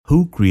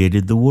Who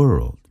created the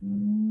world?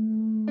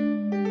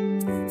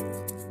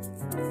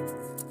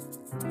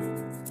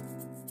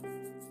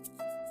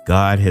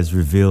 God has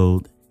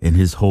revealed in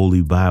his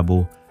holy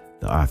Bible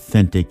the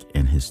authentic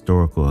and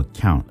historical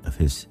account of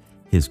his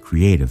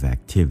creative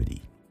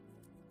activity.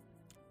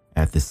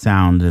 At the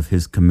sound of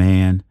his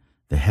command,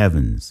 the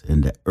heavens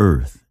and the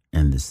earth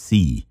and the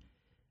sea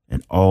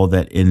and all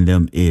that in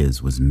them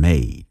is was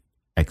made.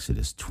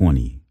 Exodus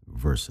 20,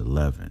 verse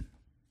 11.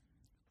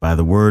 By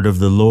the word of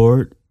the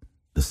Lord,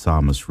 the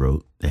psalmist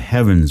wrote, the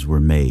heavens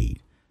were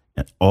made,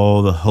 and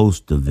all the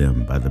host of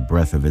them by the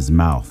breath of his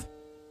mouth.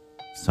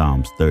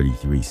 Psalms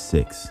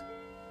 33:6.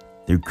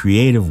 The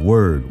creative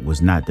word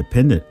was not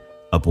dependent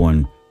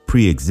upon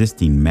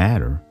pre-existing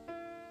matter.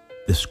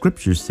 The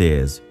scripture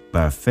says,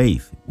 by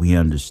faith we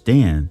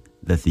understand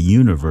that the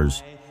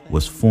universe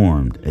was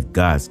formed at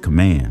God's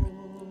command,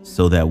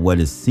 so that what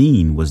is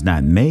seen was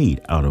not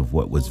made out of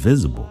what was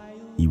visible.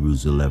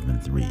 Hebrews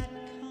 11:3.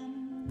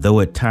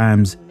 Though at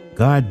times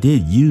God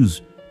did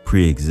use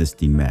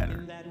pre-existing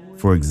matter.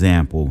 For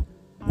example,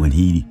 when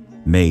he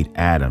made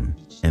Adam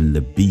and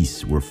the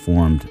beasts were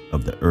formed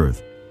of the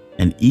earth,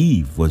 and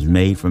Eve was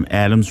made from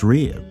Adam's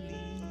rib.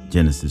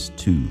 Genesis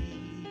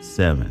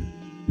 2:7,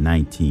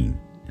 19,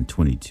 and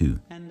 22.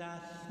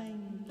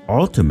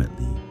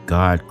 Ultimately,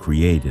 God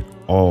created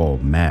all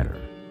matter.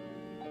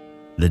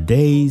 The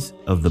days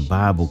of the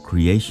Bible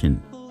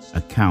creation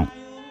account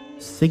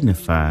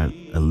signify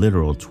a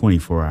literal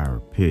 24-hour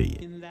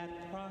period.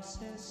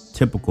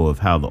 Typical of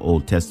how the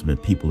Old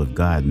Testament people of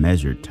God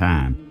measured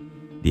time,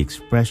 the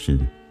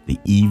expression the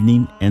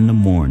evening and the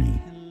morning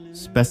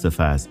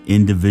specifies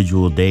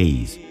individual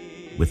days,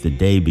 with the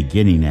day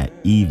beginning at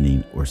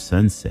evening or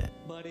sunset.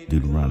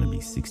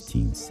 Deuteronomy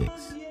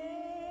 16:6.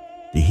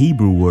 The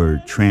Hebrew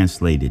word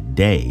translated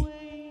day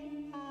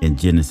in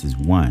Genesis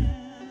 1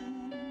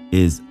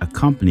 is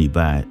accompanied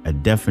by a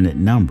definite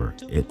number.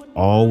 It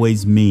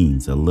always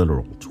means a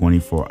literal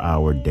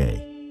 24-hour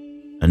day.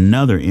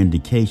 Another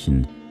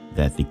indication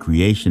that the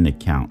creation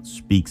account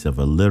speaks of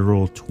a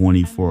literal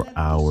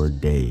 24-hour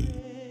day.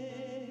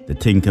 The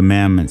Ten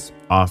Commandments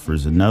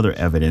offers another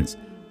evidence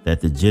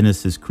that the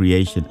Genesis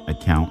creation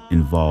account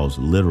involves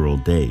literal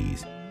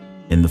days.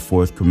 In the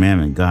fourth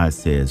commandment, God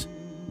says,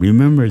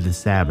 remember the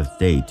Sabbath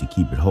day to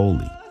keep it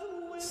holy.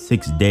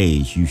 6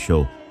 days you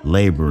shall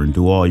labor and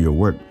do all your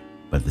work,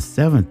 but the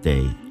seventh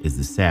day is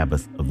the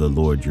Sabbath of the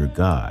Lord your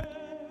God.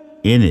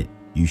 In it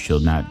you shall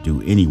not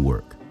do any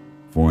work.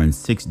 For in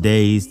 6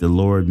 days the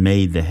Lord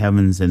made the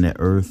heavens and the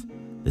earth,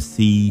 the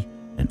sea,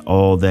 and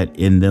all that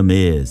in them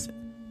is,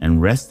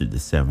 and rested the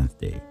seventh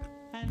day.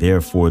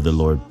 Therefore the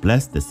Lord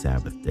blessed the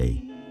Sabbath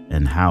day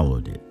and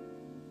hallowed it.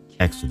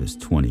 Exodus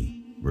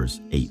 20,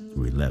 verse 8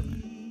 through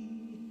 11.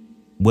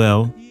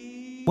 Well,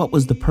 what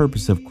was the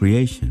purpose of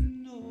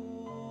creation?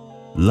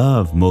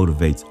 Love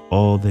motivates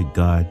all that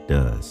God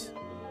does,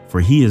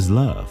 for he is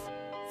love.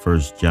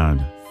 1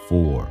 John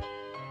 4,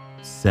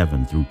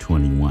 7 through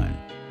 21.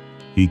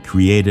 He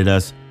created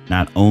us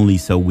not only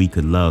so we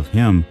could love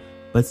him,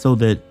 but so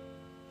that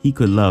he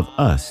could love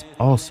us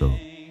also.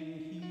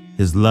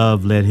 His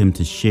love led him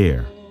to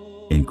share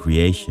in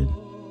creation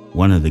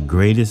one of the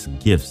greatest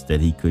gifts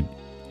that he could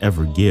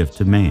ever give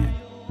to man,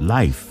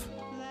 life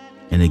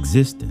and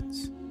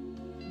existence.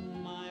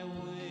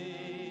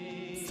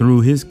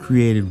 Through his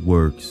created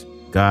works,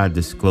 God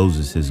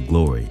discloses his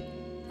glory.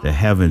 The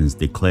heavens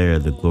declare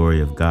the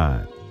glory of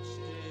God,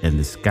 and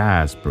the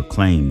skies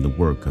proclaim the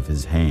work of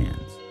his hands.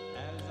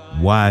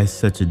 Why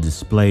such a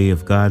display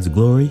of God's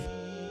glory?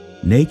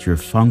 Nature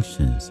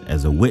functions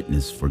as a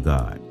witness for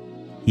God.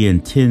 He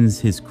intends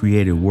his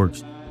created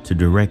works to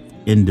direct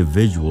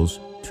individuals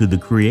to the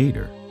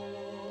Creator.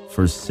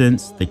 For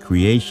since the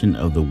creation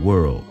of the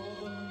world,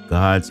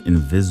 God's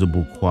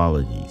invisible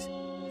qualities,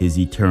 his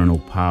eternal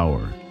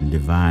power and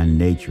divine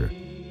nature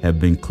have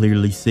been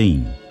clearly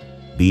seen,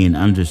 being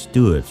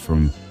understood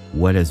from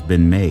what has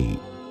been made,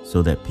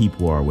 so that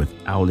people are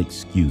without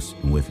excuse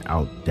and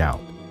without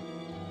doubt.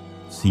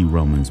 See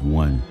Romans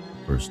 1,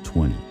 verse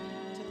 20.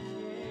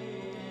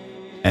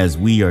 As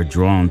we are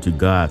drawn to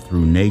God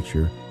through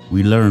nature,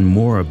 we learn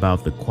more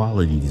about the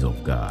qualities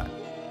of God,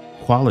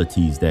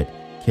 qualities that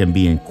can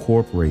be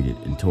incorporated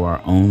into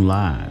our own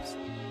lives.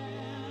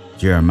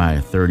 Jeremiah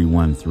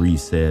 31:3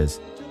 says,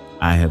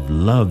 I have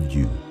loved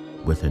you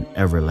with an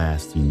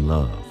everlasting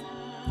love.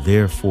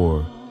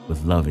 Therefore,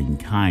 with loving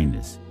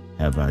kindness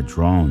have I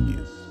drawn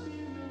you.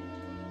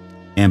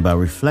 And by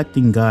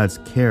reflecting God's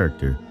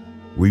character,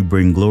 we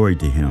bring glory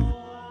to him,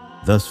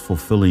 thus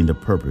fulfilling the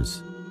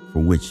purpose for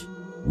which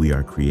we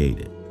are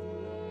created.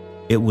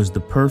 It was the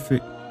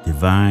perfect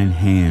divine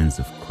hands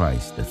of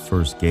Christ that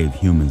first gave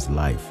humans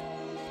life,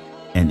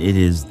 and it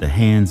is the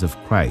hands of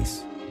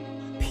Christ,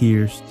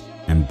 pierced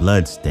and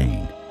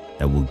bloodstained,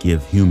 that will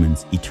give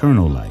humans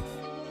eternal life.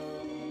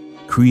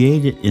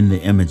 Created in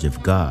the image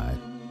of God,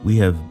 we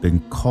have been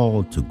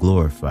called to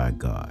glorify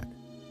God.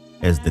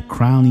 As the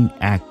crowning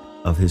act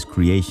of his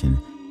creation,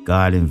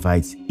 God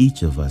invites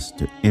each of us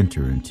to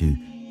enter into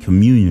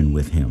communion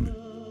with him,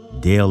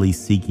 daily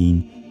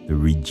seeking the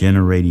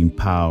regenerating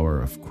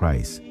power of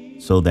Christ,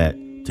 so that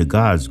to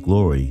God's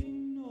glory,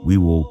 we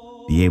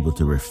will be able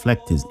to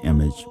reflect his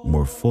image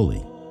more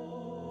fully.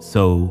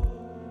 So,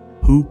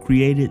 who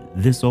created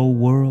this old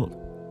world?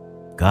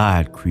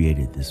 God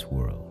created this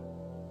world.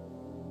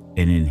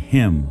 And in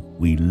him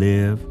we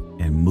live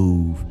and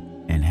move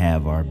and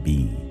have our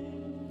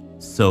being.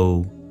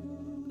 So,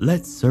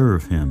 let's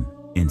serve him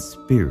in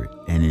spirit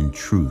and in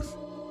truth.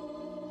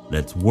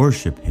 Let's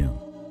worship him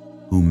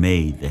who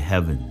made the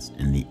heavens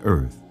and the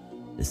earth,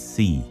 the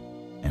sea,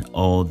 and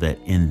all that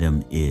in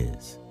them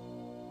is.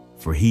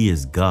 For he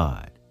is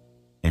God,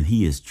 and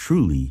he is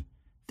truly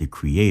the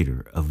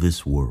creator of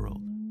this world.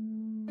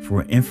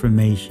 For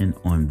information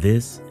on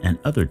this and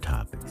other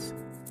topics,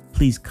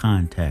 please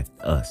contact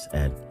us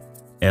at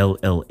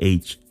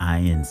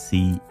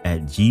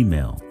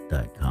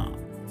llhinc@gmail.com.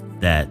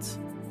 That's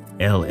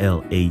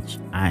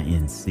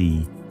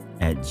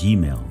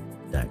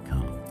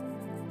llhinc@gmail.com.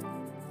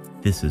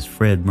 This is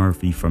Fred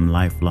Murphy from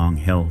Lifelong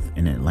Health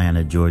in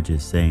Atlanta, Georgia,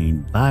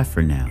 saying bye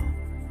for now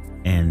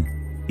and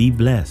be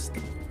blessed.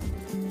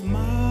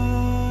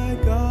 My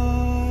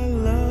God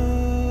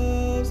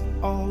loves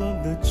all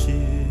of the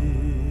children,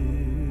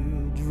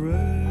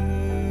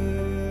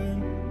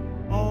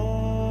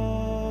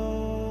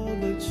 all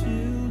the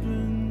children.